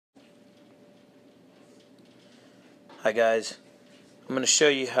Hi guys, I'm going to show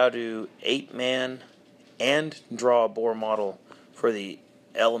you how to APEMAN and draw a Bohr model for the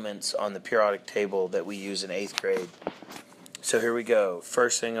elements on the periodic table that we use in 8th grade. So here we go.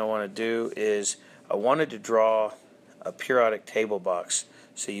 First thing I want to do is I wanted to draw a periodic table box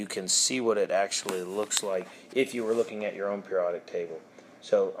so you can see what it actually looks like if you were looking at your own periodic table.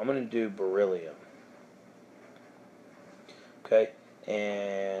 So I'm going to do beryllium. Okay,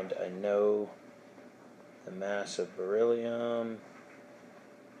 and I know the mass of beryllium.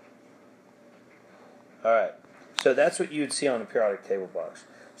 Alright, so that's what you'd see on a periodic table box.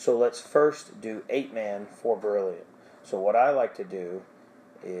 So let's first do APEMAN for beryllium. So what I like to do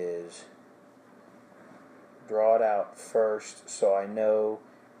is draw it out first so I know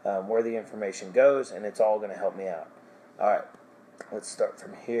where the information goes, and it's all going to help me out. Alright, let's start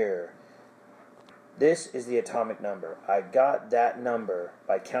from here. This is the atomic number. I got that number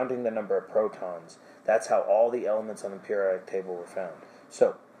by counting the number of protons. That's how all the elements on the periodic table were found.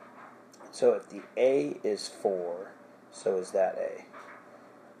 So if the A is 4, so is that A.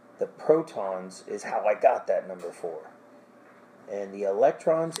 The protons is how I got that number 4. And the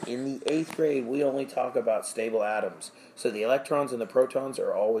electrons, in the 8th grade, we only talk about stable atoms. So the electrons and the protons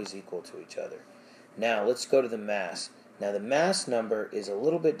are always equal to each other. Now let's go to the mass. Now the mass number is a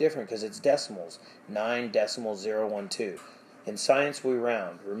little bit different because it's decimals, 9.012. In science we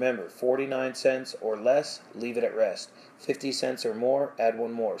round. Remember, 49 cents or less, leave it at rest. 50 cents or more, add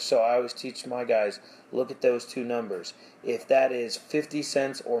one more. So I always teach my guys, look at those two numbers. If that is 50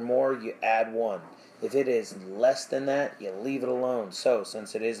 cents or more, you add one. If it is less than that, you leave it alone. So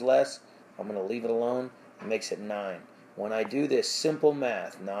since it is less, I'm going to leave it alone. It makes it 9. When I do this simple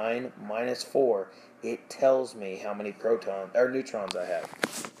math, 9 minus 4, it tells me how many protons or neutrons I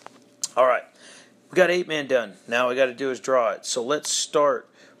have. All right. We got APEMAN done. Now all we got to do is draw it. So let's start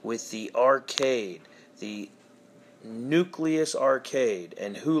with the arcade, the nucleus arcade.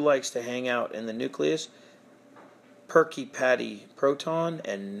 And who likes to hang out in the nucleus? Perky Patty proton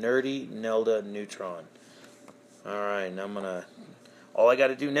and Nerdy Nelda neutron. Alright, now all I got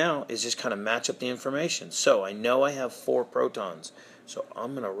to do now is just kind of match up the information. So I know I have 4 protons. So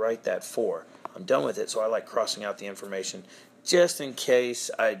I'm going to write that 4. I'm done with it, so I like crossing out the information just in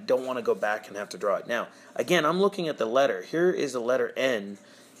case I don't want to go back and have to draw it. Now, again, I'm looking at the letter. Here is the letter N,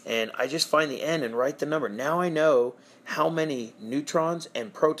 and I just find the N and write the number. Now I know how many neutrons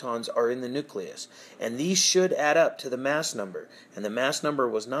and protons are in the nucleus. And these should add up to the mass number. And the mass number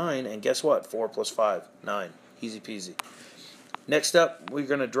was 9, and guess what? 4 plus 5, 9. Easy peasy. Next up, we're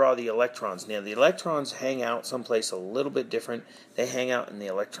going to draw the electrons. Now, the electrons hang out someplace a little bit different. They hang out in the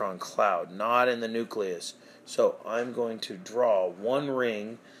electron cloud, not in the nucleus. So I'm going to draw one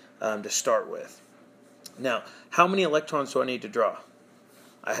ring to start with. Now, how many electrons do I need to draw?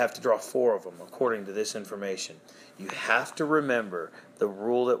 I have to draw 4 of them, according to this information. You have to remember the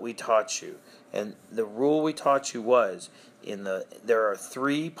rule that we taught you. And the rule we taught you was, there are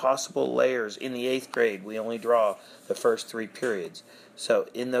 3 possible layers in the 8th grade. We only draw the first 3 periods. So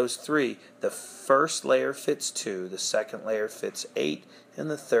in those 3, the first layer fits 2, the second layer fits 8, and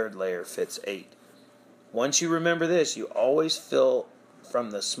the third layer fits 8. Once you remember this, you always fill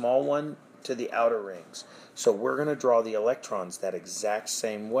from the small one to the outer rings. So we're going to draw the electrons that exact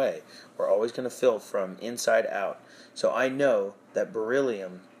same way. We're always going to fill from inside out. So I know that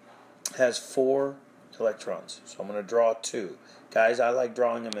beryllium has 4 electrons. So I'm going to draw 2. Guys, I like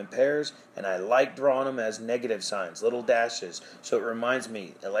drawing them in pairs, and I like drawing them as negative signs, little dashes. So it reminds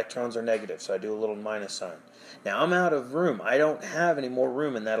me electrons are negative, so I do a little minus sign. Now I'm out of room. I don't have any more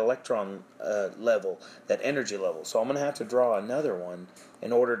room in that electron level, that energy level. So I'm going to have to draw another one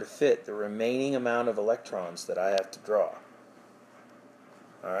in order to fit the remaining amount of electrons that I have to draw.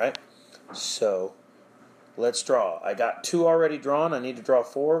 Alright, so let's draw. I got 2 already drawn. I need to draw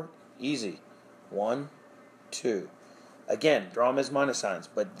 4. Easy. 1, 2. Again, draw them as minus signs.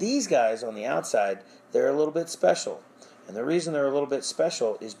 But these guys on the outside, they're a little bit special. And the reason they're a little bit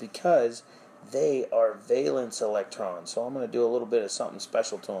special is because they are valence electrons. So I'm going to do a little bit of something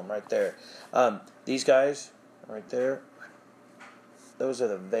special to them right there. These guys right there, those are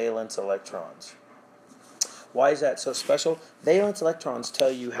the valence electrons. Why is that so special? Valence electrons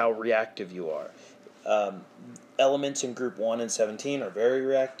tell you how reactive you are. Elements in group 1 and 17 are very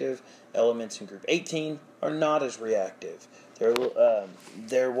reactive. Elements in group 18 are not as reactive.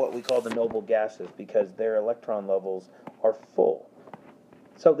 They're what we call the noble gases because their electron levels are full.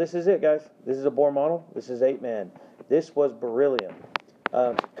 So this is it, guys. This is a Bohr model. This is APEMAN. This was beryllium.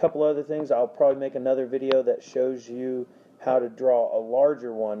 A couple other things. I'll probably make another video that shows you how to draw a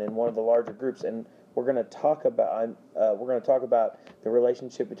larger one in one of the larger groups, and we're going to talk about the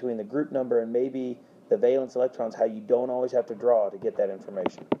relationship between the group number and maybe the valence electrons, how you don't always have to draw to get that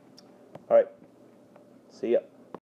information. All right. See ya.